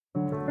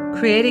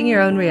Creating your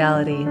own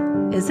reality.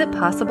 Is it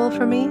possible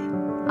for me?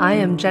 I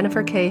am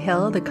Jennifer K.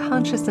 Hill, the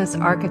Consciousness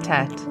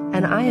Architect,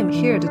 and I am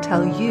here to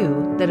tell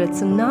you that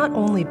it's not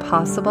only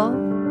possible,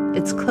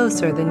 it's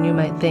closer than you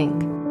might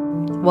think.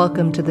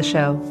 Welcome to the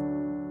show.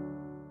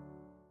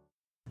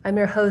 I'm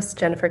your host,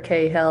 Jennifer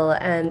K. Hill,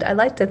 and I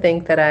like to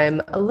think that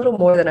I'm a little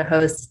more than a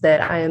host,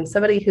 that I am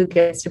somebody who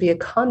gets to be a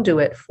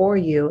conduit for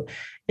you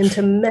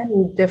into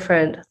many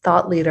different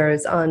thought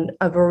leaders on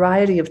a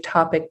variety of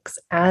topics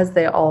as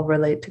they all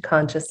relate to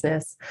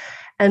consciousness.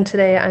 And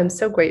today I'm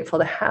so grateful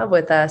to have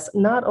with us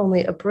not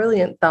only a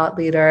brilliant thought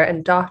leader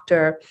and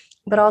doctor,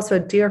 but also a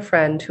dear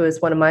friend who is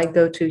one of my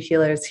go-to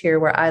healers here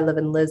where I live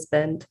in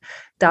Lisbon,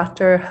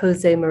 Dr.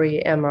 Jose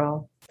Marie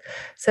Amaral.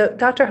 So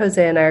Dr.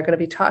 Jose and I are going to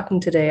be talking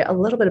today a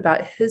little bit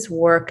about his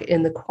work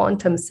in the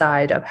quantum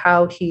side of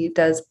how he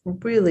does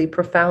really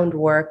profound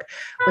work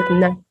with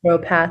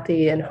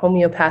naturopathy and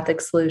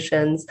homeopathic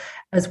solutions,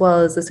 as well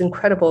as this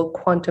incredible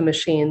quantum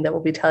machine that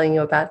we'll be telling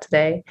you about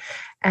today.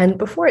 And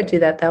before I do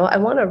that, though, I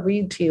want to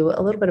read to you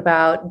a little bit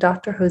about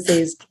Dr.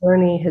 Jose's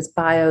journey, his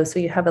bio, so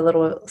you have a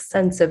little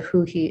sense of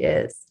who he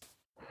is.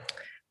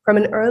 From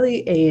an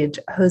early age,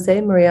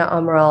 Jose Maria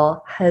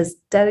Amaral has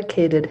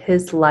dedicated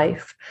his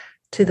life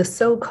to the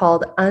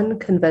so-called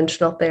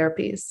unconventional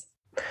therapies.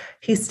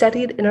 He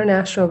studied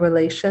international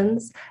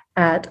relations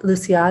at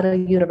Louisiana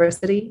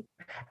University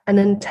and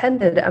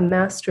attended a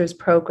master's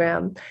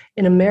program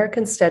in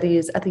American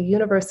Studies at the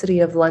University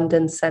of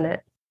London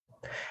Senate.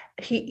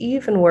 He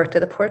even worked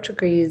at the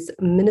Portuguese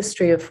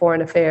Ministry of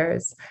Foreign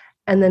Affairs,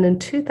 and then in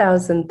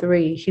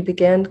 2003, he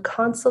began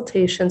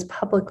consultations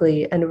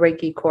publicly and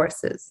Reiki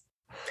courses.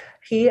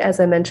 He, as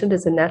I mentioned,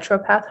 is a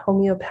naturopath,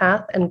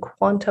 homeopath, and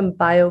quantum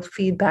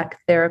biofeedback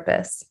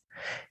therapist.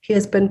 He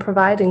has been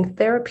providing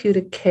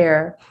therapeutic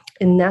care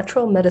in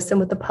natural medicine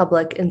with the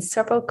public in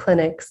several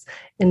clinics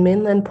in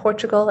mainland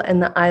Portugal and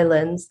the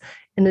islands.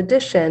 In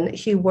addition,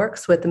 he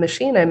works with the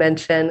machine I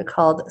mentioned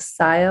called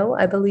SIO,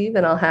 I believe,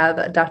 and I'll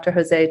have Dr.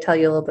 Jose tell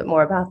you a little bit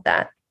more about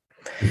that.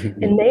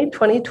 In May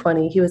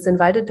 2020, he was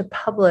invited to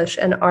publish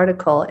an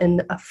article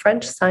in a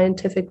French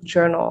scientific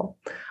journal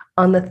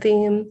on the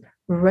theme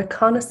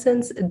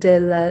Reconnaissance de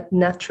la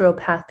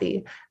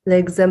naturopathie,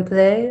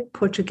 l'exemple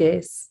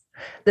portugais.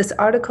 This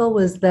article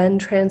was then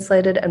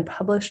translated and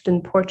published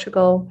in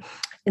Portugal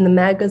in the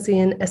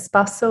magazine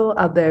Espaço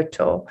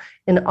Aberto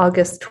in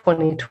August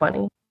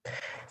 2020.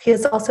 He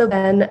has also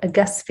been a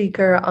guest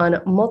speaker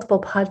on multiple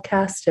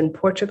podcasts in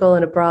Portugal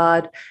and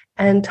abroad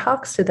and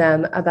talks to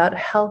them about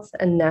health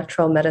and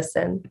natural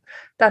medicine.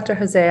 Dr.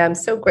 Jose, I'm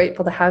so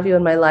grateful to have you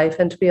in my life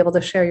and to be able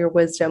to share your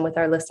wisdom with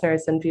our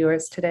listeners and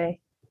viewers today.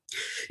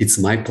 It's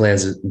my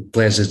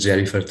pleasure,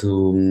 Jennifer,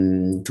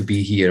 to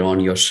be here on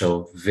your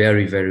show.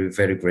 Very, very,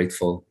 very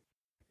grateful.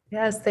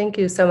 Yes, thank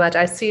you so much.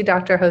 I see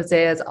Dr.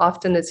 Jose as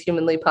often as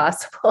humanly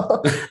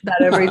possible,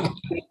 about every 2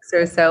 weeks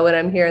or so when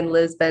I'm here in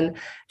Lisbon.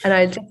 And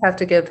I just have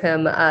to give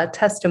him a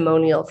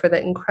testimonial for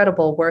the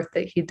incredible work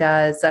that he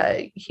does.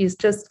 He's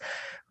just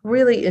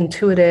really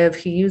intuitive.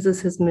 He uses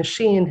his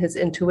machine, his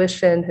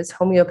intuition, his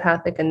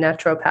homeopathic and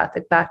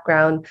naturopathic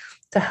background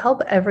to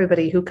help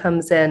everybody who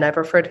comes in. I've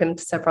referred him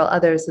to several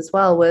others as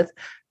well with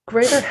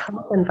greater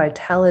health and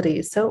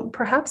vitality. So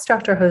perhaps,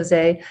 Dr.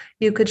 Jose,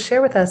 you could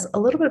share with us a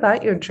little bit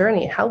about your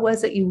journey. How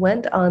was it you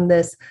went on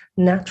this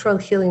natural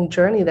healing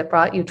journey that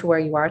brought you to where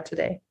you are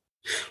today?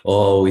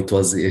 Oh, it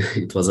was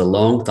a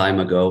long time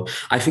ago.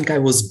 I think I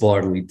was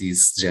born with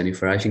this,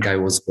 Jennifer. I think I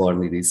was born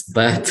with this,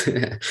 but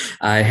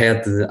I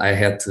had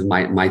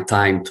my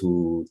time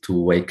to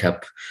wake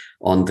up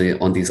on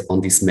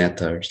these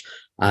matters.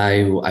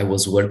 I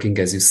was working,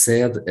 as you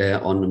said,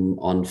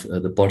 on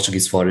the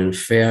Portuguese Foreign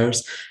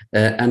Affairs,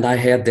 and I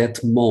had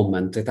that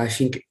moment that I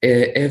think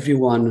every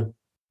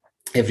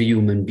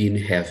human being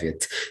have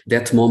it.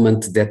 That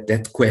moment,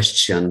 that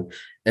question.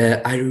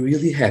 I'm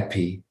really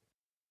happy.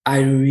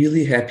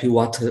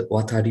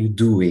 What are you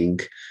doing?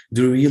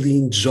 Do you really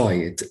enjoy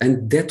it?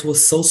 And that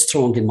was so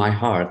strong in my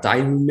heart. I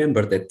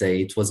remember that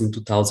day. It was in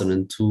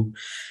 2002,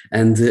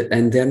 and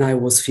then I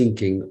was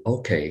thinking,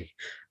 okay,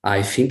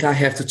 I think I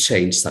have to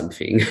change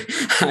something.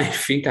 I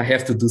think I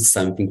have to do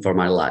something for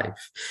my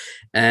life.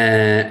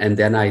 And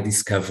then I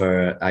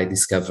discover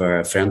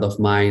a friend of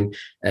mine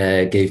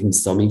gave me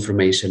some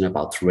information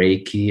about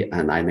Reiki,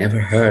 and I never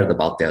heard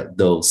about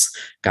those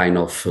kind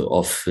of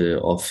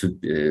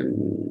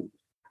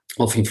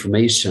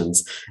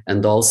informations,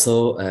 and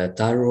also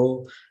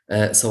tarot.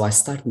 So I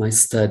start my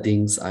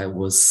studies.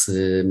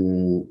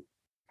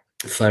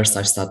 First,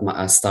 I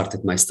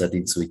started my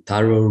studies with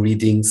tarot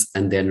readings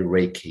and then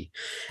Reiki,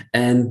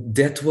 and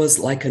that was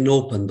like an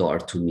open door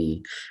to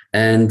me.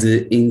 And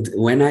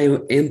when I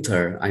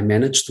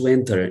managed to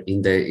enter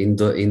in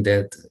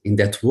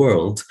that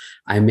world.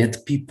 I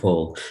met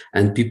people,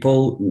 and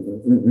people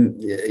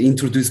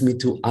introduced me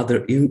to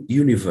other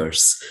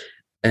universe.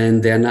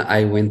 And then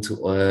I went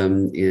to,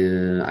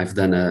 I've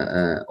done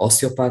a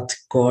osteopathic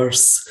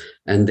course,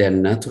 and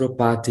then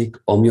naturopathic,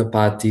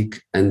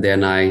 homeopathic, and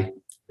then I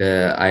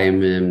I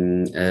am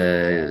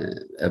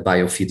a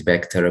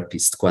biofeedback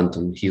therapist,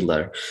 quantum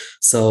healer.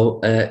 So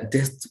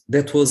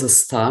that was a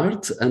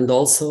start, and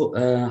also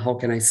how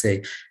can I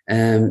say,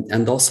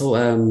 and also.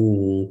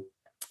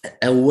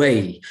 A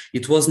way.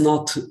 It was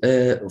not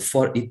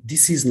for it.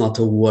 This is not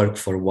a work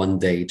for one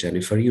day,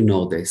 Jennifer. You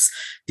know this.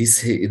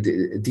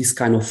 This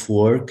kind of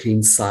work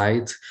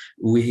inside.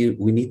 We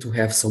need to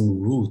have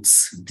some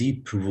roots,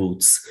 deep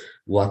roots.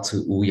 What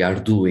we are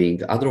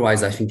doing.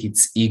 Otherwise, I think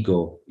it's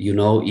ego. You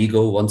know,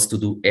 ego wants to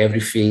do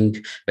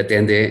everything, but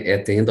then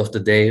at the end of the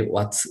day,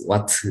 what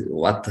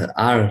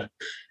are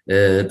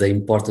the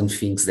important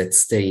things that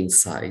stay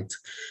inside?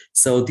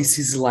 So this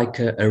is like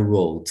a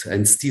road,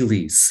 and still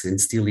is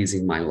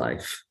in my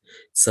life.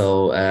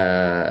 So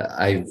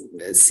I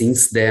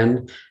since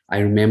then I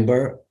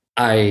remember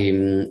I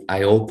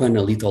opened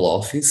a little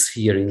office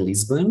here in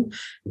Lisbon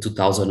in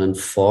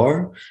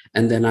 2004,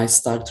 and then I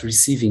start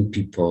receiving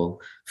people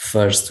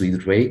first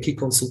with Reiki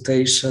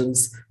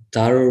consultations,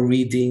 tarot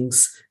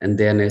readings, and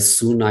then as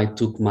soon I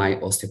took my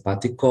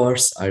osteopathic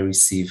course, I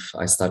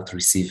start to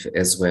receive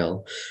as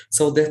well.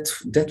 So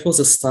that was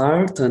a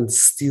start, and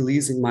still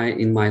is in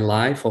my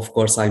life. Of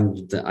course,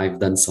 I've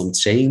done some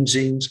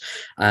changing.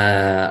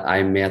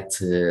 I met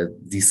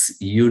this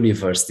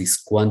universe, this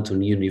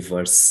quantum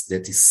universe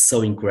that is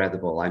so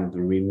incredible. I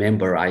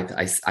remember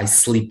I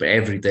sleep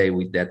every day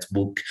with that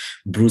book,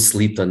 Bruce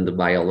Lipton, The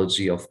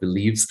Biology of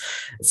Beliefs.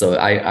 So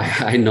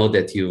I know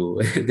that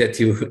you that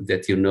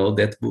you know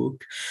that book.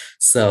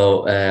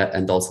 So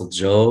and also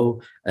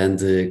Joe and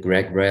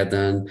Greg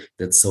Braden,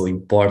 that's so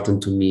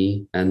important to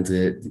me. And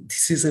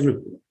this is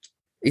an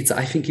it's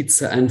I think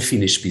it's an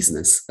unfinished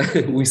business.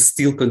 We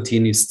still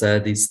continue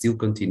studies, still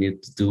continue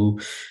to do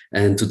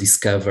and to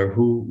discover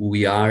who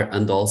we are,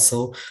 and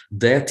also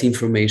that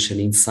information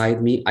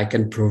inside me I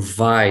can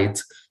provide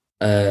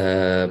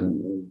to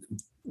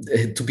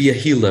be a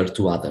healer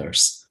to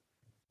others.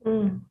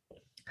 Mm.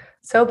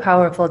 So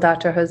powerful,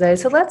 Dr. Jose.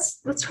 So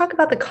let's talk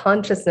about the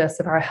consciousness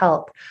of our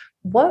health.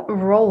 What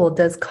role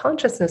does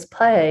consciousness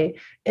play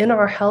in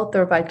our health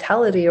or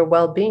vitality or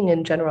well-being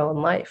in general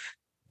in life?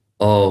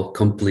 Oh,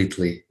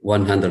 completely,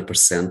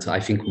 100%. I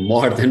think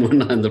more than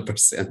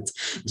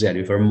 100%,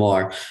 Jennifer,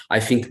 more. I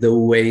think the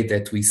way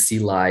that we see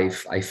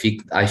life, I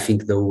think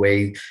the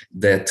way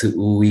that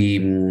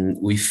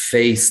we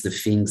face the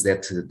things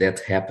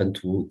that happen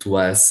to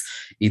us,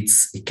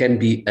 it can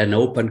be an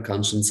open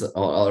conscience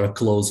or a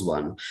closed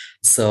one.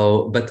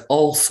 So, but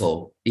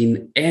also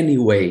in any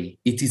way,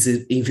 it is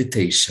an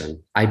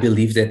invitation. I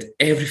believe that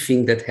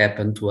everything that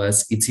happened to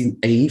us, it's an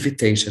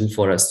invitation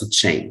for us to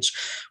change.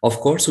 Of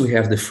course, we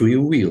have the free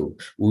will.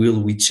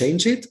 Will we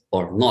change it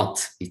or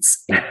not?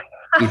 It's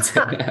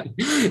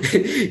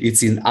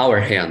it's in our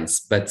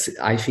hands. But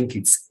I think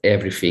it's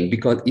everything,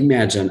 because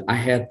imagine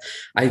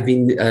I've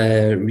been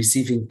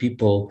receiving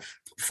people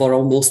for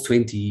almost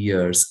 20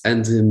 years,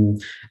 and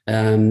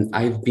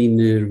I've been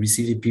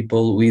receiving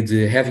people with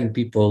having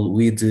people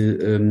with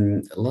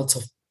lots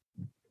of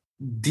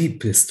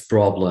deepest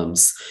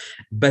problems.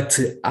 But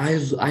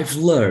I've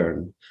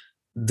learned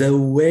the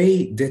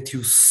way that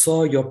you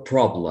saw your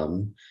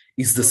problem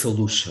is the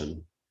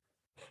solution.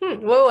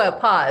 Whoa,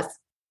 pause.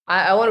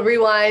 I want to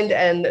rewind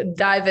and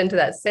dive into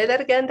that. Say that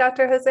again,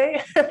 Dr.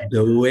 Jose.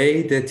 The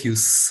way that you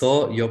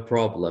saw your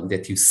problem,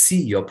 that you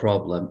see your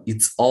problem,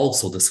 it's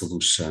also the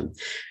solution.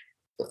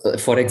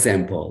 For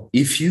example,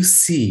 if you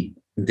see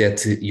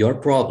that your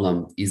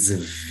problem is a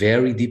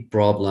very deep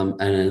problem,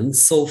 an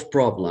unsolved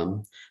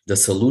problem, the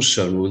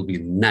solution will be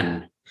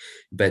none.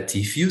 But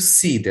if you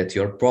see that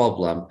your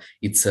problem,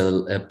 it's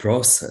a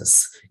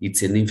process,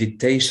 it's an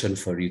invitation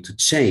for you to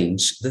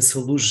change, the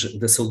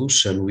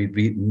solution will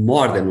be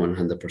more than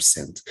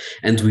 100%,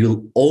 and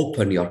will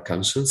open your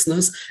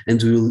consciousness,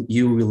 and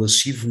you will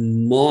achieve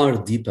more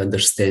deep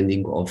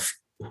understanding of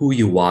who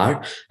you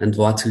are and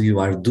what you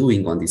are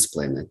doing on this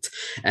planet.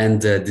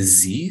 And the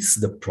disease,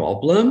 the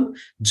problem,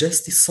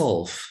 just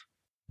dissolve,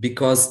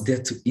 because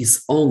that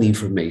is only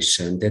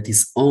information, that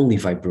is only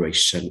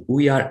vibration.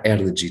 We are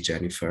energy,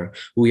 Jennifer.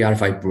 We are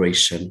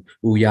vibration.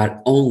 We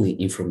are only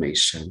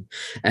information.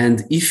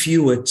 And if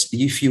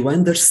you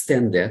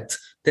understand that,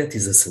 that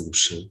is a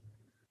solution.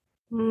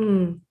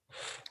 Hmm.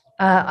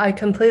 I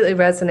completely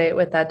resonate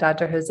with that,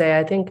 Dr. Jose.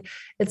 I think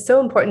it's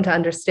so important to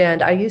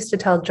understand. I used to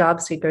tell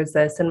job seekers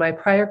this in my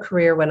prior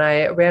career when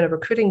I ran a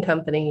recruiting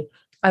company.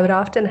 I would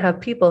often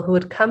have people who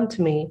would come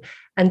to me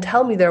and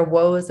tell me their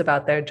woes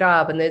about their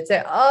job. And they'd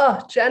say, "Oh,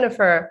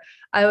 Jennifer,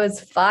 I was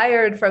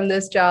fired from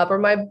this job, or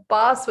my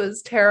boss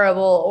was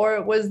terrible, or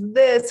it was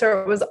this,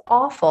 or it was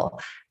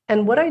awful."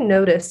 And what I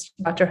noticed,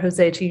 Dr.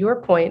 Jose, to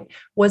your point,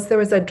 was there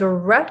was a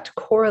direct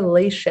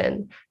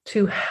correlation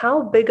to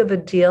how big of a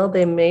deal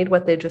they made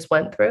what they just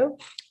went through,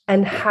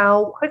 and yeah, how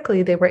quickly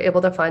they were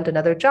able to find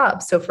another job.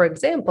 So, for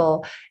example,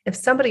 if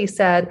somebody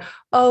said,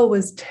 "Oh, it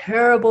was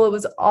terrible, it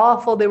was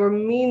awful, they were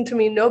mean to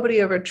me, nobody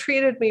ever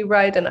treated me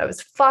right, and I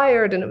was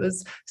fired, and it was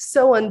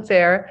so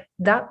unfair,"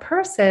 that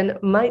person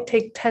might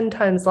take 10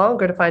 times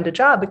longer to find a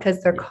job because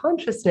their yeah,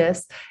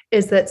 consciousness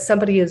is that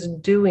somebody is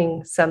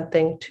doing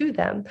something to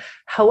them.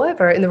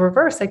 However, in the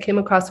reverse, I came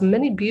across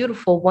many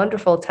beautiful,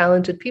 wonderful,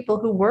 talented people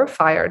who were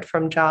fired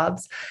from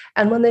jobs.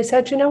 And when they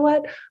said, "You know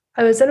what?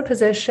 I was in a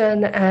position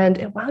and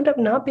it wound up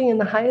not being in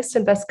the highest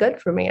and best good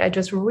for me. I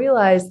just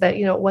realized that,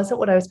 it wasn't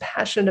what I was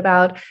passionate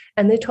about."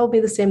 And they told me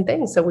the same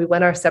thing. So we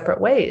went our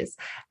separate ways.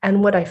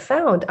 And what I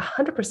found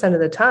 100%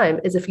 of the time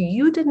is if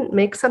you didn't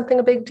make something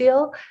a big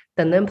deal,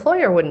 then the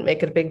employer wouldn't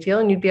make it a big deal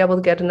and you'd be able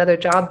to get another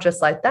job just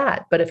like that.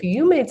 But if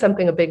you made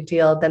something a big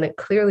deal, then it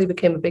clearly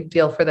became a big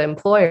deal for the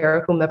employer,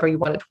 whomever you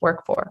wanted to work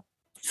for.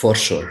 for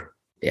sure.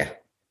 Yeah,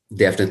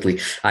 definitely.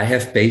 I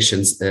have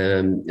patients,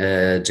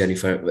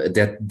 Jennifer,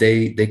 that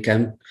they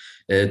come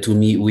to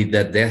me with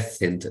the death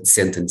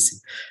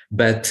sentence,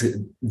 but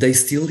they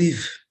still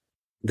live.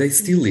 They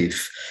still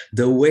live.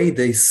 The way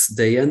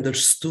they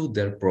understood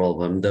their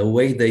problem, the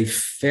way they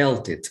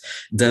felt it,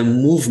 the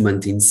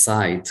movement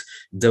inside,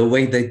 the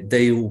way that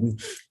they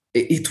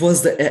it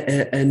was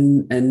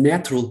a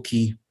natural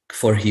key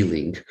for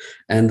healing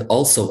and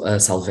also a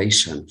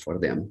salvation for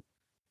them.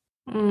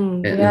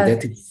 And Yes.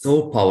 that is so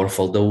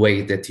powerful, the way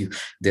that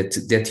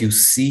you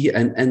see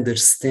and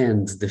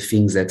understand the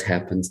things that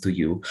happened to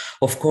you.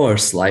 Of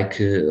course, like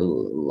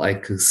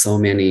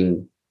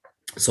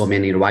so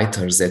many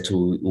writers that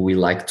we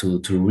like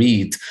to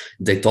read,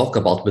 they talk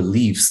about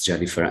beliefs,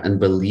 Jennifer, and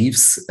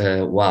beliefs.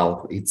 Wow,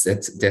 it's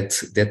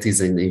that is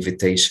an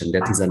invitation.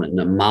 That is an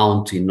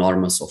amount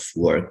enormous of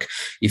work.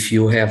 If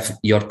you have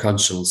your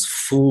conscience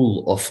full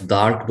of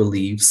dark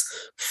beliefs,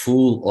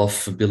 full of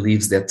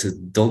beliefs that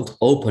don't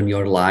open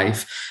your life,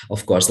 of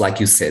course, like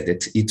you said,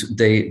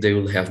 they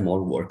will have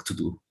more work to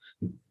do.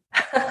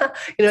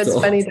 It's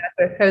So funny,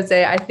 Dr.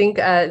 Jose. I think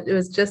it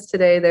was just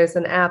today. There's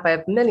an app. I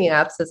have many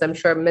apps, as I'm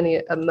sure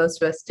most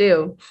of us do.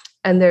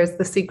 And there's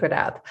the Secret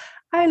app.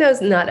 I know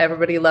not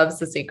everybody loves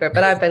the Secret,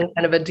 but I've been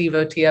kind of a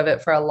devotee of it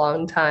for a long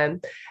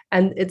time.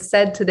 And it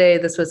said today,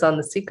 this was on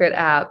the Secret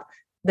app,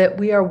 that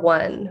we are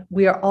one.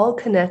 We are all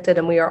connected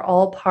and we are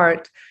all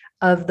part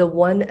of the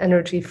one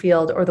energy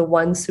field or the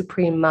one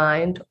supreme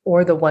mind or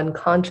the one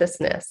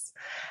consciousness.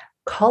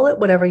 Call it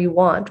whatever you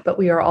want, but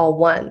we are all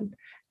one.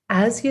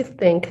 As you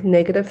think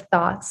negative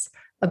thoughts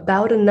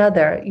about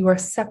another, you are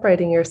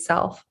separating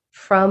yourself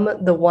from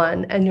the one,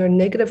 and your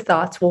negative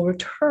thoughts will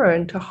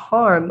return to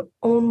harm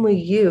only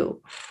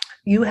you.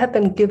 You have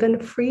been given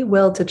free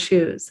will to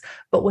choose,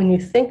 but when you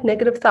think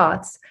negative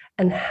thoughts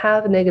and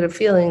have negative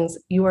feelings,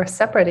 you are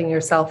separating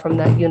yourself from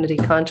that unity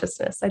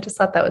consciousness. I just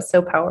thought that was so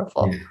yeah,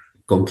 powerful.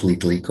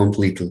 completely,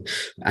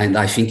 and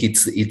I think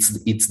it's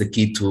the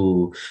key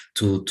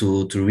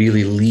to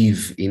really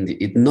live in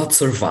it, not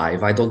survive.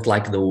 I don't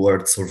like the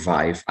word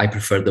survive. I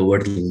prefer the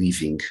word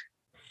living.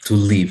 To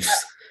live,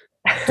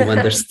 to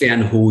understand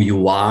who you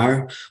are,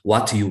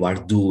 what you are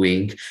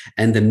doing,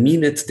 and the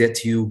minute that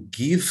you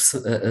give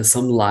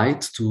some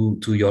light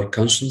to your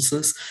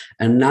consciousness,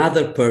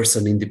 another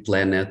person in the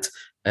planet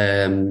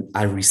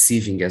are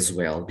receiving as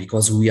well,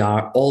 because we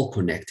are all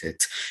connected.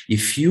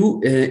 If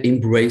you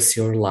embrace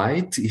your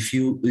light, if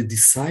you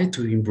decide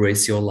to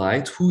embrace your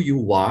light, who you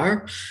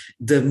are,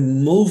 the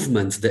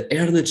movement, the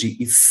energy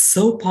is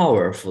so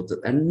powerful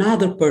that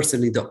another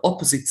person in the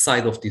opposite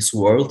side of this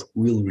world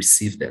will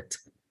receive that.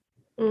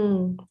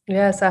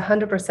 Yes,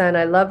 100%.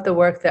 I love the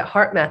work that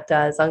HeartMath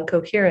does on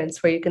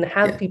coherence, where you can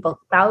have Yeah, people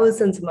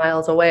thousands of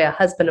miles away, a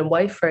husband and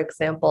wife, for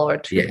example, or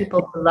two yeah,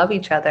 people who love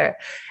each other,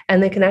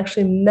 and they can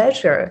actually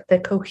measure the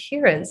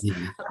coherence yeah,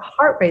 of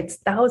heart rates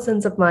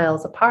thousands of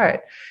miles apart.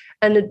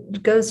 And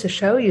it goes to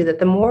show you that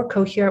the more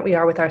coherent we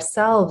are with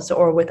ourselves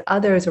or with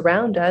others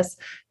around us,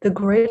 the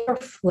greater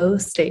flow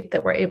state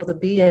that we're able to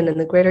be in and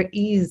the greater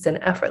ease and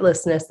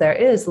effortlessness there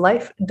is.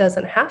 Life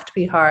doesn't have to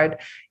be hard,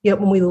 yet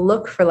when we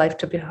look for life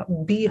to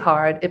be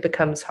hard, it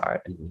becomes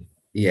hard.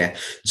 yeah.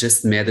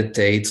 Just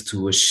meditate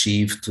to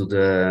achieve to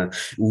the.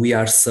 We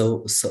are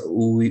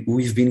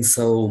we've been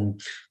so.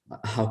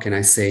 How can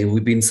I say?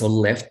 We've been so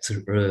left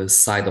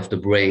side of the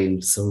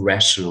brain, so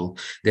rational,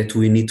 that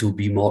we need to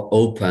be more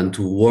open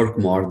to work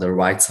more the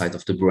right side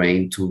of the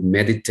brain, to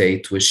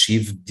meditate, to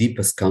achieve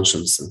deepest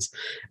consciousness.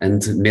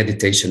 And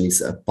meditation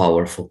is a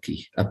powerful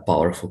key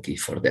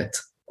for that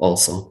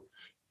also.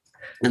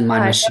 And my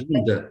Yeah,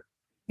 machine, the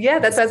yeah,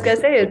 that's what I was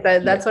gonna say. Is that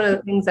yeah, that's one of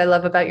the things I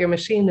love about your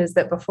machine is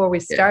that before we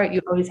yeah, start,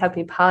 you always have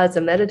me pause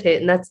and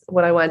meditate, and that's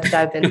what I wanted to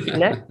dive into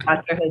next,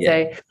 Dr. yeah.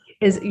 Jose.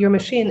 Is your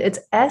machine? It's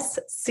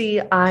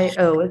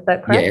SCIO. Is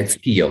that Yeah, correct? it's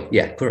Kyo.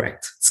 Yeah,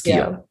 correct. It's Yeah.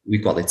 Kyo. We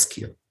call it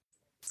Kyo.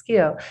 ask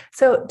you.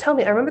 So tell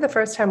me, I remember the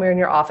first time we were in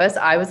your office,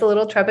 I was a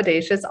little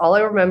trepidatious. All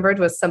I remembered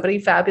was somebody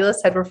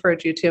fabulous had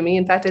referred you to me.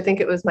 In fact, I think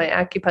it was my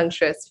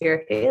acupuncturist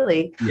here,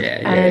 Haley. Yeah,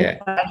 yeah, And yeah.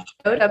 I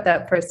showed up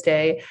that first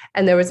day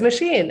and there was a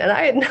machine and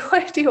I had no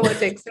idea what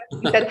to expect.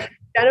 He said,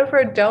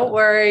 Jennifer, don't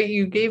worry.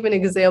 You gave an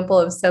example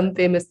of some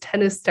famous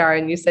tennis star,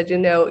 and you said,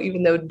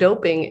 even though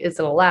doping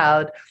isn't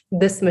allowed,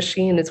 this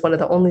machine is one of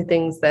the only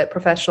things that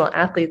professional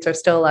athletes are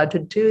still allowed to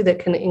do that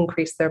can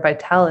increase their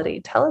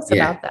vitality. Tell us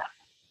Yeah. about that.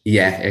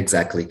 Yeah,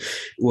 exactly.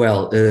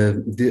 Well,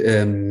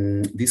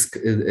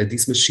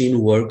 this machine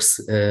works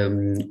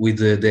with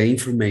the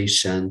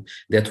information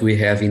that we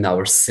have in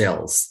our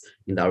cells,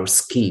 in our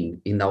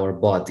skin, in our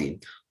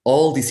body.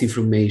 All this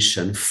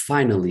information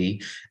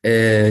finally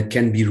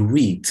can be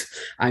read.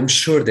 I'm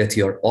sure that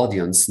your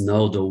audience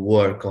know the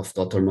work of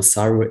Dr.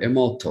 Masaru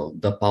Emoto,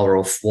 The Power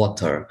of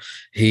Water.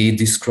 He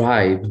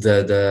described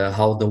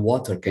how the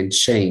water can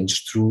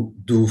change through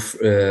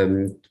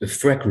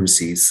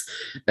frequencies.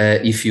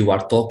 If you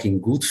are talking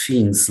good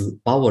things,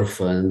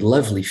 powerful and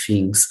lovely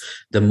things,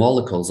 the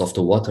molecules of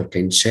the water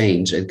can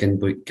change and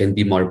can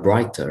be more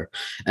brighter.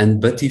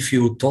 But if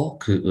you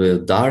talk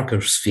darker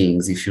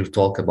things, if you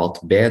talk about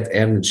bad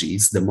energies,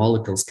 the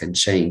molecules can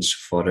change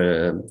for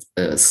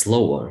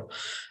slower.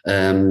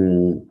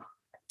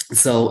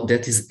 So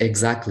that is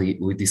exactly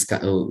with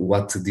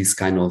what this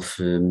kind of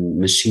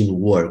machine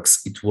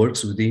works. It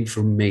works with the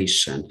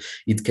information.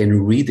 It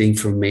can read the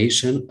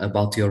information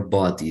about your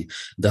body,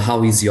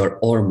 how is your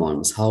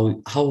hormones, how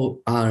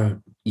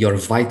are your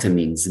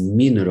vitamins,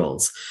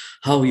 minerals,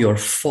 how your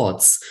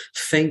thoughts.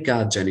 Thank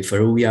God,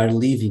 Jennifer, we are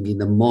living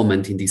in a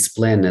moment in this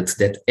planet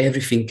that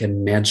everything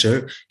can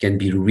measure, can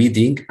be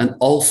reading, and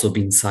also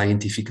being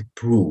scientific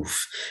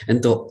proof.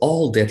 And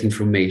all that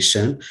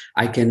information,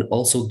 I can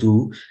also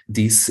do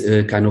this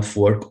kind of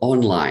work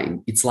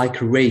online. It's like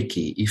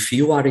Reiki. If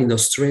you are in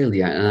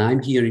Australia and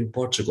I'm here in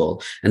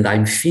Portugal and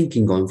I'm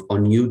thinking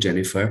on you,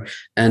 Jennifer,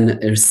 and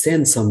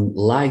send some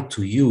light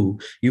to you,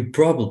 you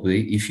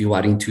probably, if you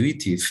are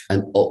intuitive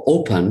and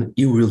open,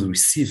 you will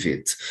receive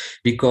it,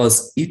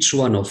 because each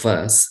one of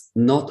us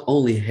not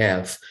only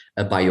have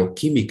a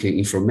biochemical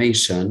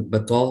information,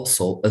 but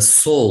also a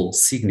soul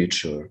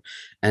signature.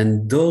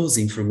 And those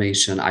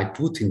information I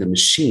put in the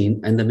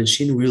machine, and the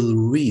machine will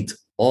read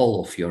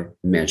all of your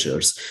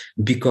measures,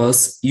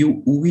 because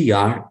we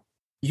are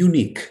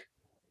unique.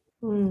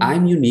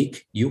 I'm Mm.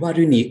 unique, you are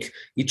unique,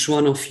 each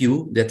one of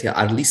you that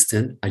are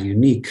listening are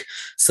unique.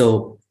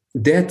 So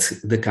that's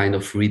the kind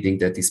of reading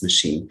that this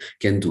machine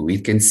can do.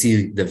 It can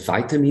see the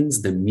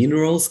vitamins, the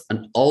minerals,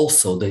 and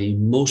also the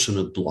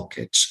emotional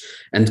blockage,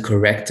 and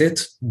correct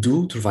it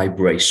through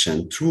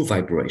vibration,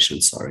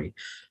 sorry,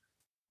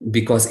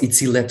 because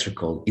it's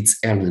electrical, it's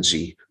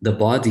energy. The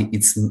body,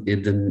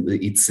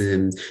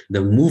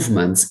 the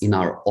movements in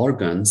our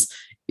organs.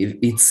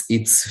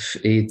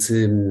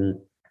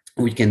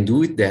 We can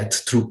do it that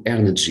through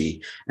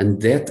energy, and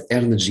that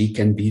energy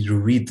can be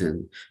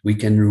readden. We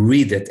can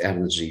read that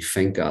energy,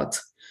 thank God.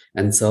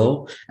 And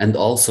so, and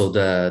also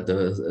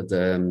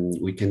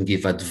we can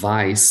give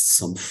advice,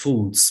 some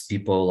foods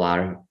people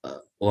are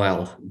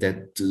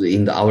that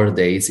in our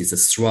days is a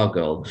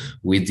struggle.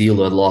 We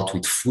deal a lot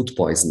with food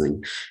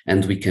poisoning,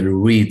 and we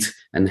can read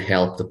and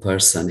help the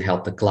person,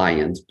 help the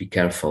client. Be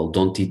careful,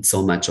 don't eat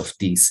so much of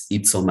this,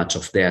 eat so much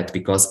of that,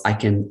 because I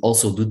can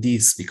also do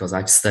this, because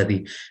I've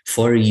studied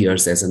 4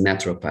 years as a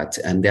naturopath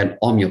and then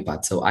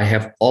homeopath. So I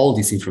have all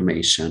this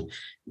information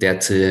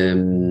that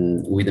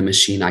with a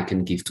machine I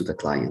can give to the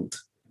client.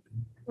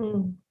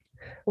 Mm.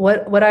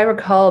 What I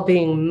recall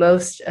being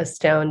most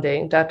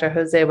astounding, Dr.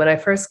 Jose, when I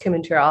first came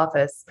into your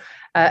office,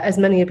 as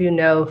many of you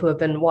know who have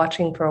been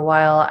watching for a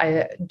while,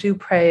 I do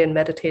pray and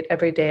meditate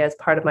every day as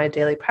part of my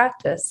daily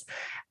practice.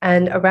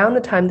 And around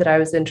the time that I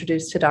was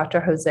introduced to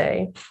Dr.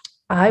 Jose,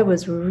 I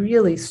was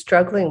really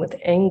struggling with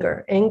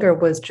anger. Anger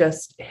was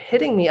just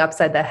hitting me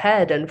upside the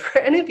head. And for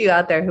any of you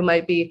out there who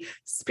might be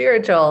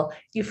spiritual,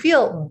 you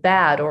feel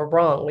bad or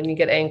wrong when you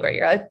get angry.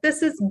 You're like,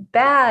 this is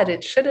bad.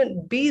 It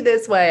shouldn't be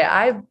this way.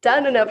 I've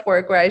done enough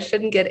work where I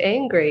shouldn't get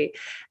angry.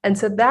 And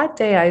so that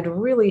day, I'd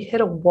really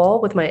hit a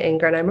wall with my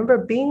anger. And I remember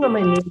being on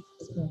my knees,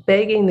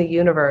 begging the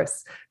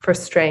universe for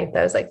strength.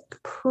 I was like,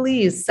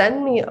 please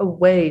send me a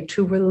way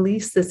to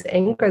release this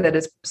anger that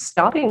is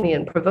stopping me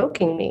and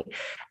provoking me.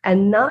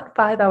 And not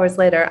 5 hours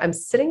later, I'm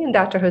sitting in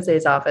Dr.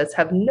 Jose's office,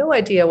 have no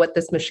idea what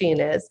this machine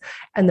is.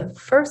 And the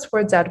first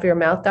words out of your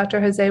mouth, Dr.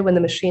 Jose, when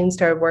the machine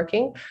started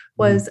working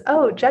was,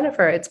 oh,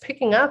 Jennifer, it's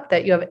picking up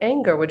that you have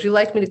anger. Would you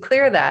like me to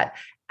clear that?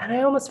 And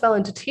I almost fell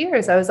into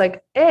tears. I was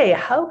like, A,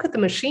 how could the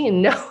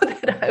machine know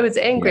that I was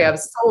angry? Yeah. I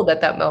was sold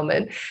at that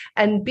moment.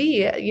 And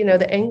B,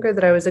 the anger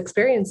that I was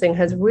experiencing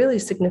has really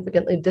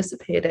significantly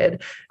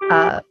dissipated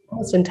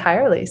almost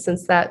entirely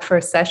since that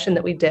first session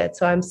that we did.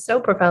 So I'm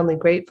so profoundly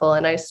grateful.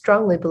 And I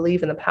strongly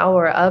believe in the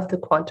power of the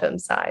quantum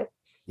side.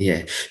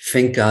 Yeah,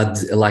 thank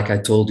God. Like I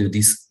told you,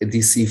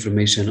 this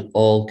information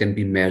all can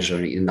be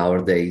measured in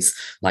our days.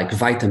 Like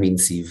vitamin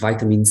C.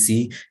 Vitamin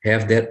C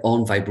have their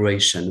own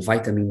vibration.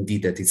 Vitamin D,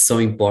 that is so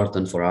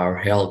important for our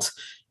health,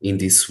 in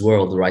this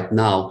world right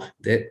now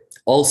that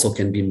also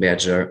can be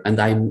measured. And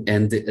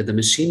the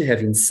machine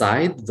have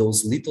inside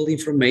those little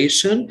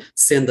information,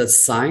 send a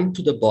sign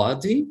to the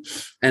body,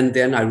 and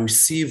then I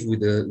receive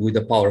with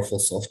the powerful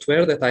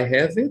software that I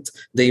have it,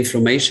 the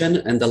information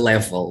and the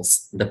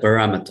levels, the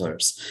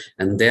parameters,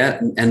 and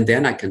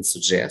then I can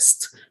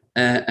suggest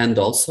and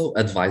also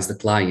advise the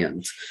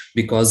client,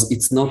 because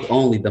it's not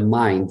only the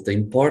mind. The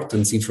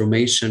importance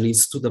information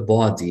is to the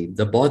body.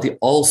 The body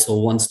also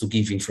wants to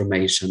give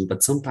information,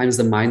 but sometimes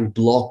the mind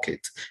block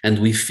it, and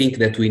we think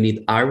that we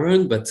need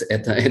iron, but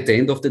at the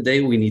end of the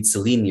day we need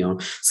selenium.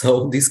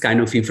 So this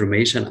kind of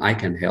information I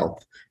can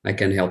help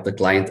the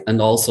client.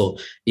 And also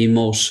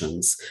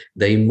emotions.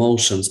 The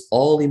emotions,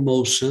 all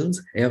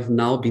emotions have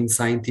now been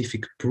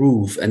scientific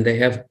proof, and they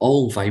have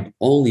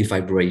only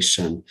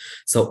vibration.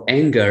 So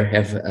anger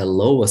have a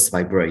lowest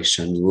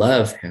vibration,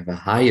 love have a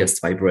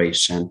highest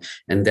vibration,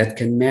 and that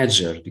can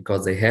measure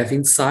because they have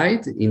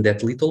inside in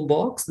that little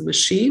box the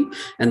machine,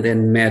 and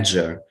then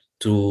measure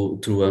through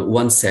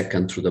 1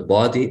 second through the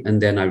body,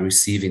 and then I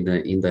receive in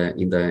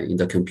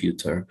the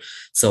computer.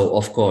 So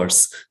of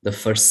course, the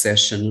first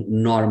session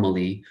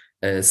normally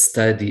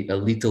study a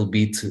little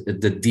bit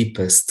the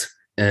deepest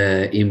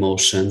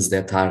emotions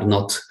that are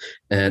not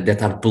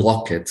that are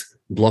blockage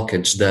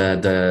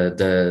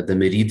the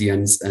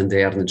meridians and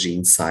the energy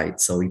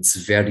inside. So it's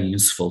very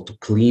useful to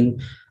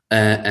clean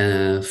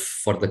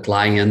for the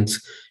client,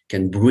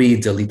 can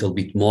breathe a little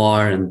bit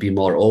more and be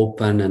more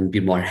open and be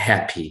more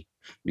happy,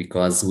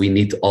 because we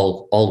need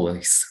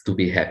always to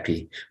be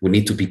happy. We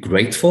need to be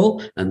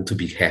grateful and to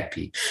be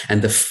happy.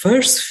 And the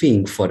first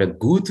thing for a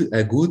good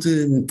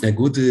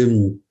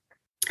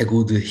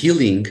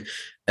healing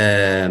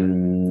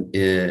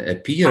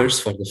appears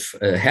for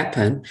the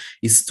happen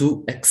is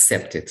to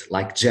accept it,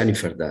 like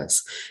Jennifer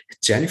does.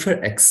 Jennifer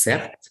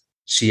accept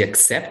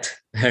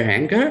her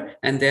anger,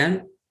 and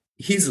then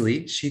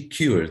easily she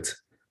cured,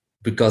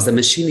 because the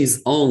machine is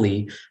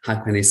only, how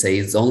can I say,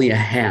 it's only a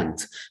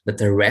hand, but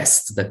the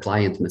rest the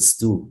client must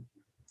do.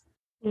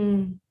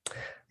 Mm.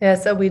 Yeah,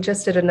 so we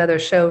just did another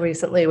show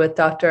recently with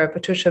Dr.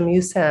 Patricia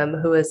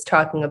Musam, who is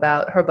talking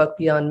about her book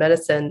Beyond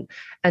Medicine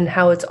and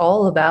how it's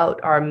all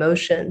about our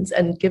emotions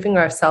and giving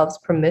ourselves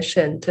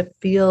permission to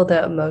feel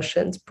the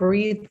emotions,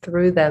 breathe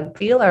through them,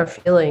 feel our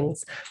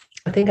feelings.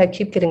 I think I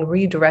keep getting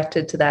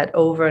redirected to that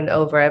over and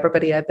over.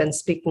 Everybody I've been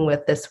speaking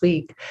with this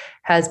week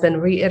has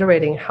been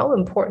reiterating how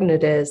important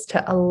it is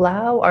to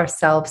allow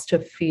ourselves to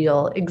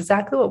feel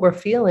exactly what we're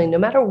feeling, no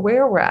matter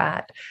where we're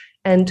at,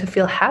 and to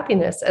feel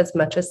happiness as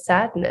much as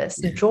sadness,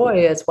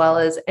 joy as well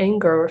as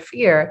anger or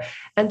fear,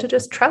 and to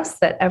just trust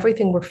that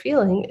everything we're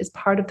feeling is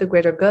part of the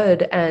greater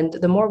good. And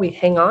the more we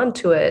hang on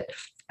to it,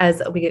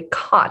 as we get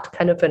caught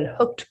kind of and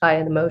hooked by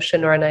an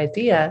emotion or an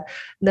idea,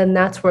 then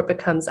that's where it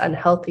becomes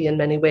unhealthy in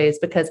many ways,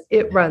 because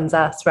it runs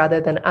us rather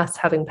than us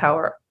having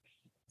power.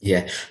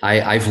 Yeah,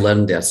 I've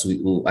learned that.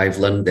 I've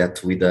learned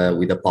that with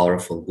a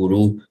powerful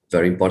guru,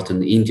 very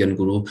important Indian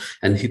guru,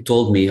 and he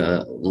told me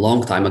a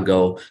long time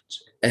ago,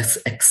 as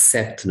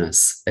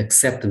acceptance.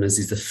 Acceptance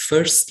is the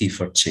first key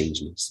for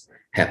changes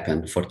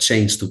happen, for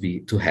change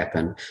to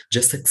happen.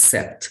 Just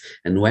accept,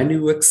 and when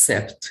you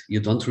accept, you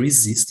don't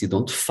resist, you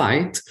don't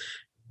fight.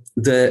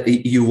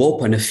 You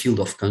open a field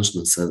of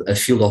consciousness, a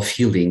field of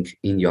healing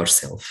in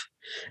yourself,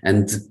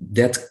 and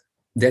that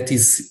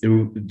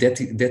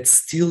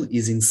still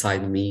is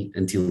inside me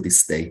until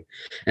this day.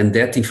 And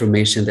that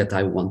information that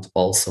I want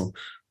also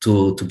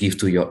to give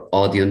to your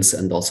audience,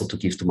 and also to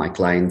give to my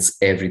clients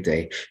every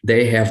day.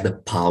 They have the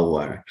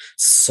power.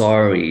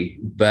 Sorry,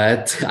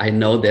 but I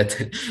know that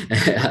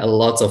a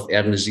lot of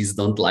energies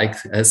don't like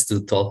us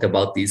to talk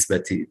about this,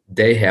 but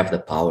they have the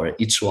power.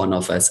 Each one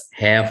of us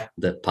have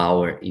the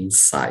power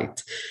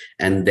inside,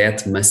 and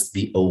that must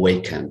be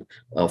awakened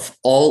of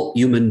all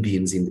human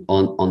beings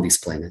on this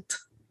planet.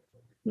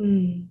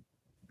 Hmm.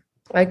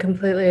 I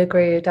completely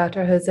agree,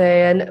 Dr.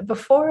 Jose. And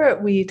before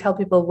we tell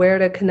people where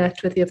to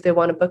connect with you if they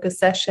want to book a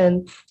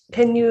session,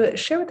 can you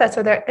share with us,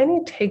 are there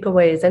any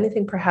takeaways,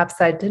 anything perhaps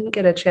I didn't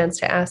get a chance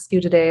to ask you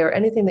today, or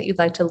anything that you'd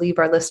like to leave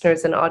our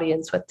listeners and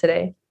audience with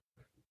today?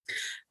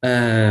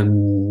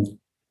 Um,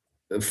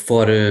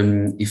 for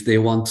if they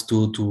want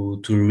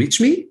to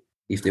reach me,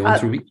 if they want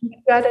to reach me. If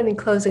you got any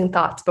closing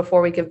thoughts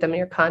before we give them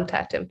your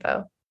contact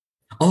info?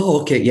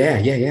 Oh, okay.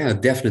 Yeah,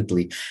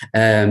 definitely.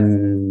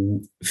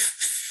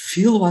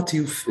 Feel what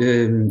you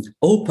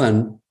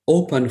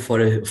open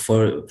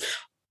for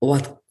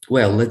what.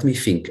 Well, let me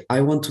think. I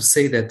want to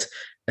say that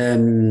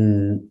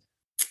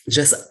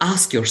just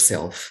ask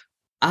yourself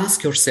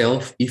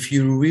if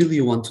you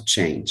really want to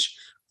change.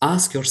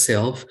 Ask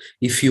yourself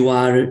if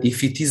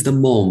it is the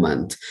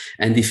moment,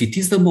 and if it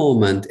is the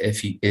moment,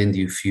 if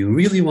you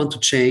really want to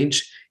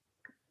change,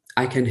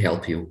 I can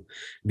help you,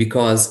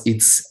 because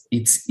it's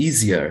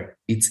easier.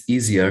 It's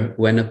easier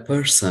when a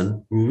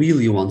person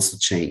really wants to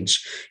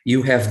change.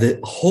 You have the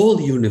whole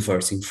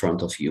universe in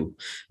front of you,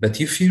 but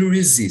if you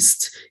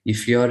resist,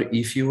 if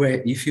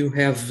you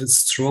have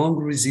strong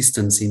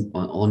resistance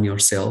on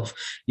yourself,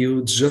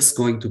 you're just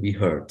going to be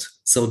hurt.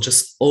 So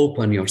just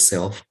open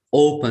yourself,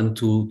 open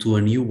to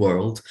a new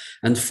world,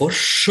 and for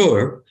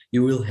sure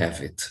you will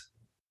have it.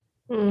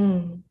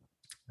 Mm.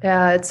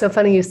 Yeah, it's so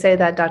funny you say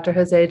that, Dr.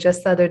 Jose.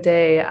 Just the other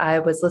day, I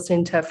was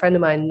listening to a friend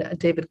of mine,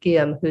 David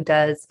Guillaume, who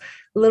does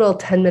little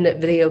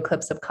 10-minute video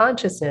clips of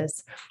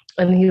consciousness.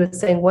 And he was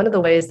saying one of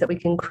the ways that we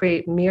can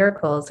create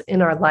miracles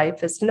in our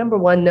life is to, number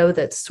one, know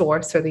that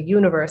source or the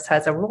universe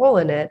has a role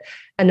in it.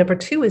 And number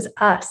two is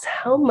us.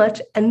 How much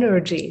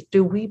energy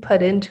do we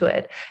put into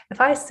it?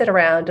 If I sit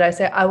around and I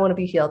say, I want to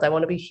be healed, I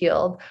want to be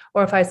healed,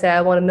 or if I say,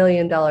 I want $1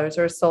 million or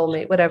a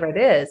soulmate, whatever it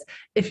is,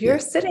 if you're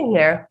Yeah, sitting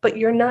there, but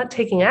you're not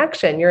taking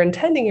action, you're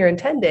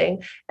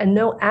intending, and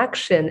no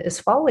action is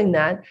following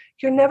that,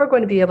 you're never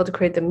going to be able to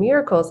create the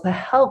miracles, the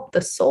health, the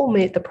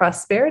soulmate, the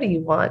prosperity you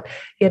want.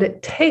 Yet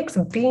it takes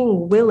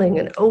being willing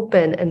and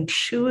open and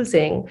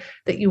choosing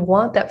that you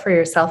want that for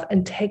yourself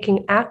and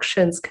taking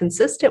actions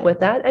consistent with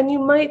that. And you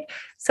might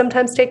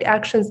sometimes take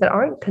actions that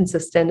aren't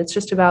consistent. It's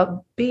just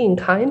about being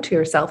kind to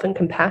yourself and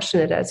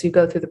compassionate as you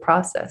go through the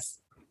process.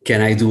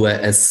 can I do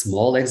a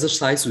small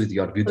exercise with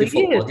your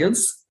beautiful Please,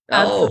 audience?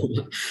 Oh,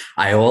 absolutely.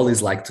 I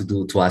always like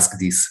to ask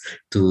this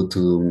to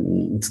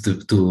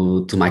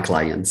my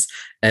clients.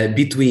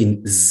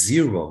 Between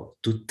 0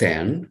 to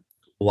 10,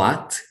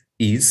 what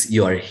is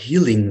your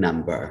healing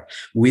number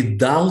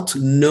without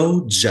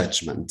no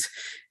judgment?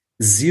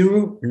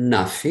 0,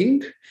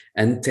 nothing,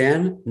 and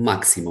 10,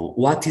 maximum.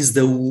 What is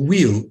the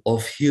will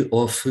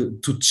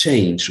to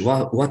change?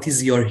 What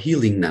is your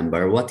healing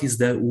number? What is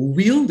the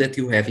will that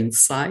you have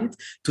inside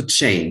to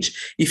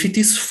change? If it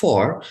is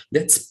 4,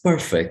 that's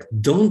perfect.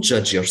 Don't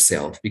judge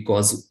yourself,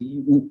 because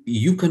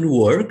you can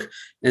work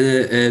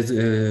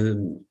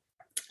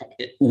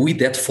with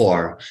that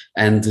 4,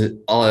 and to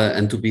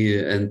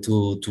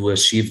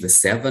achieve the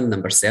 7,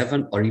 number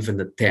 7, or even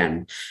the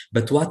 10.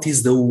 But what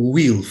is the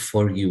will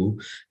for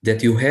you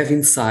that you have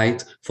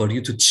inside for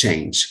you to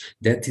change?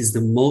 That is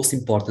the most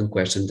important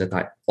question that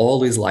I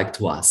always like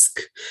to ask,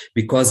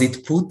 because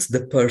it puts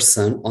the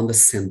person on the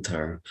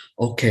center.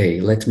 Okay,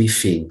 let me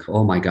think.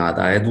 Oh my God,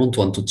 I don't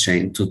want to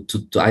change.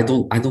 I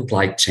don't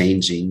like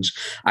changing.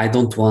 I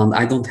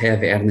don't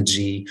have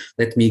energy.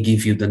 Let me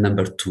give you the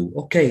number 2.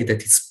 Okay,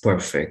 that is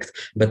perfect.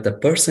 But the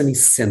person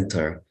is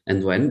center.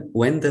 And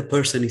when the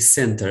person is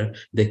center,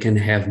 they can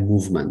have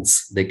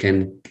movements. They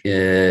can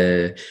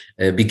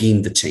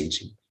begin the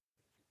changing.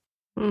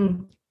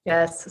 Mm,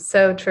 yes,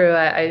 so true.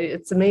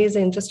 It's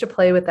amazing just to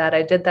play with that.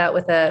 I did that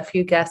with a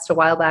few guests a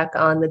while back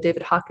on the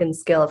David Hawkins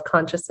scale of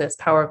consciousness,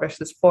 power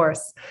versus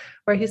force,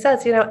 where he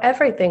says,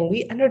 everything,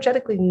 we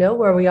energetically know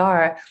where we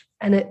are,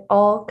 and it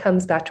all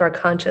comes back to our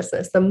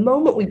consciousness. The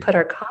moment we put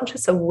our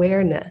conscious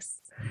awareness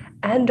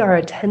and our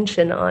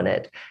attention on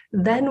it,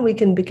 then we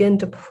can begin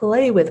to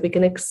play with, we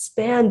can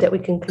expand it, we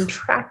can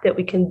contract it,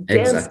 we can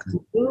dance Exactly.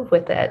 and move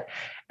with it.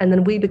 And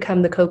then we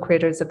become the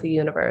co-creators of the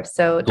universe.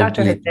 So,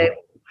 Dr. Completely. Jose,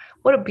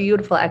 what a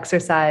beautiful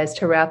exercise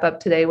to wrap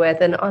up today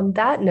with. And on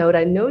that note,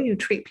 I know you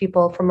treat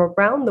people from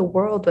around the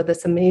world with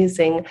this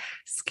amazing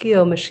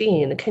Skio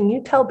machine. Can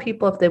you tell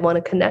people if they want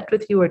to connect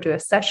with you or do a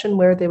session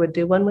where they would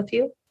do one with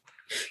you?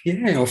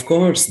 Yeah, of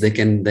course. They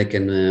can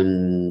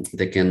find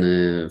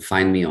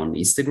me on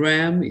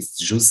Instagram. It's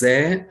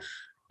José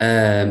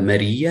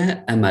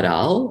Maria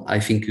Amaral. I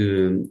think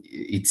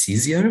it's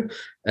easier.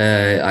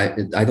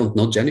 I don't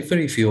know, Jennifer,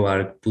 if you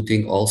are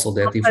putting also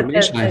that Put this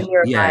information. in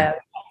your Yeah, bio.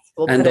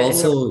 We'll and put it in your.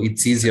 also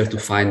it's easier to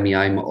find me.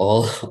 I'm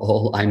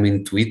all I'm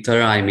in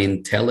Twitter. I'm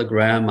in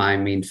Telegram.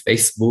 I'm in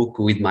Facebook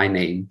with my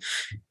name,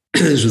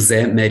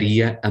 José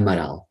Maria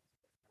Amaral,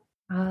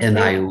 and Thank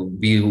I will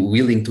be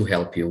willing to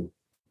help you.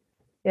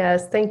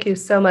 Yes, thank you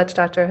so much,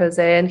 Dr.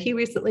 Jose. And he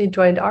recently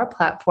joined our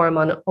platform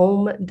on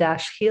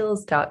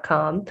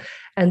om-heals.com.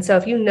 And so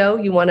if you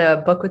want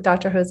to book with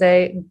Dr.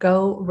 Jose,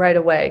 go right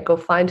away. Go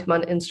find him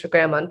on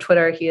Instagram, on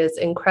Twitter. He is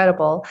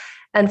incredible.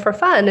 And for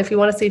fun, if you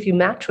want to see if you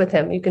match with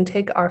him, you can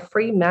take our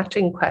free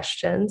matching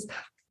questions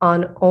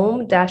on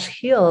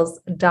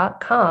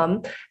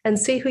om-heals.com and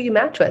see who you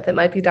match with. It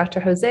might be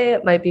Dr. Jose,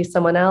 it might be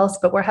someone else,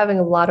 but we're having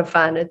a lot of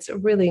fun. It's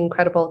really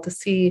incredible to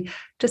see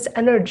just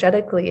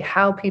energetically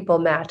how people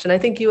match. And I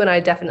think you and I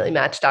definitely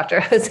match,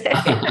 Dr. Jose.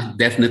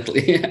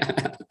 Definitely.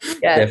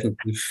 Yes.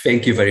 Definitely.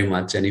 Thank you very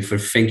much, Jennifer.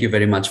 Thank you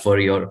very much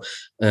for your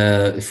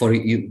for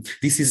you.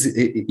 This is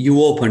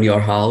you open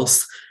your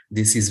house.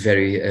 This is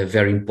very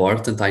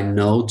important. I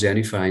know,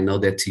 Jennifer. I know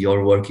that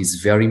your work is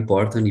very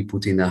important. You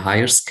put in a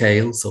higher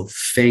scale. So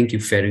thank you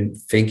very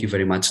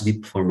much,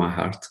 deep from my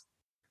heart.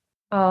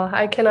 Oh,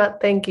 I cannot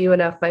thank you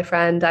enough, my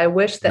friend. I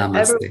wish that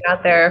everyone Namaste.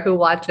 out there who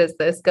watches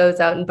this goes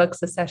out and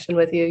books a session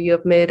with you. You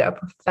have made a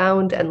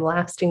profound and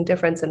lasting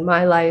difference in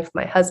my life,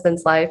 my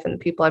husband's life, and the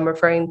people I'm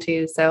referring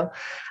to. So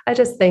I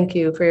just thank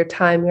you for your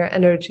time, your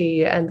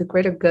energy, and the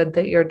greater good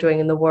that you're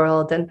doing in the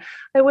world. And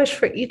I wish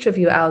for each of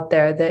you out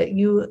there that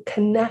you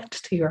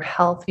connect to your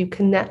health, you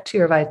connect to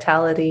your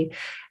vitality,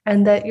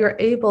 and that you're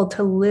able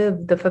to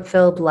live the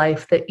fulfilled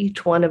life that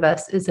each one of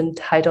us is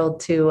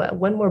entitled to.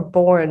 When we're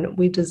born,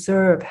 we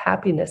deserve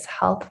happiness,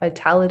 health,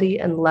 vitality,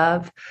 and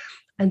love.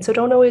 And so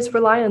don't always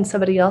rely on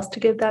somebody else to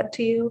give that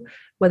to you,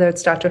 whether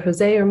it's Dr.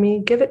 Jose or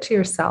me. Give it to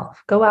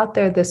yourself. Go out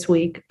there this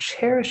week,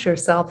 cherish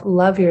yourself,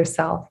 love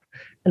yourself,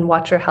 and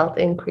watch your health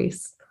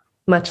increase.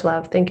 Much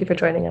love. Thank you for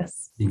joining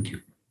us. Thank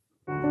you.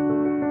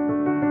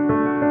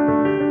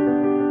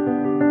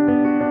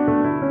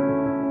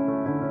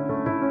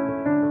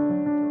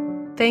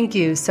 Thank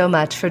you so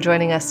much for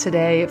joining us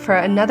today for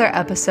another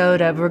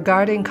episode of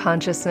Regarding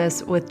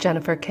Consciousness with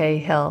Jennifer K.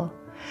 Hill.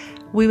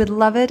 We would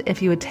love it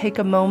if you would take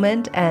a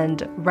moment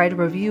and write a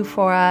review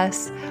for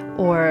us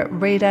or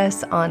rate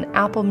us on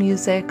Apple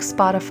Music,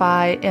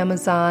 Spotify,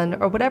 Amazon,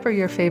 or whatever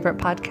your favorite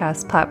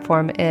podcast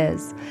platform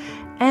is.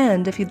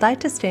 And if you'd like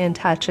to stay in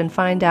touch and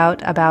find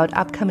out about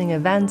upcoming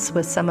events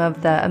with some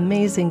of the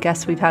amazing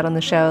guests we've had on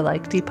the show,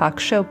 like Deepak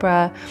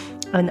Chopra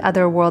and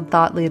other world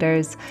thought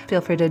leaders,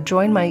 feel free to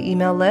join my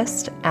email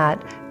list at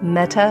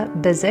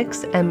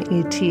metabizics,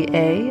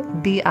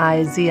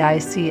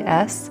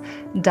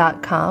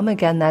 metabizics.com.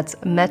 Again, that's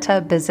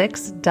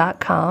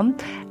metabizics.com.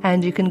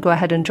 And you can go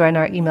ahead and join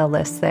our email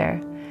list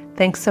there.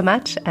 Thanks so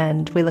much,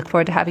 and we look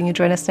forward to having you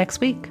join us next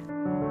week.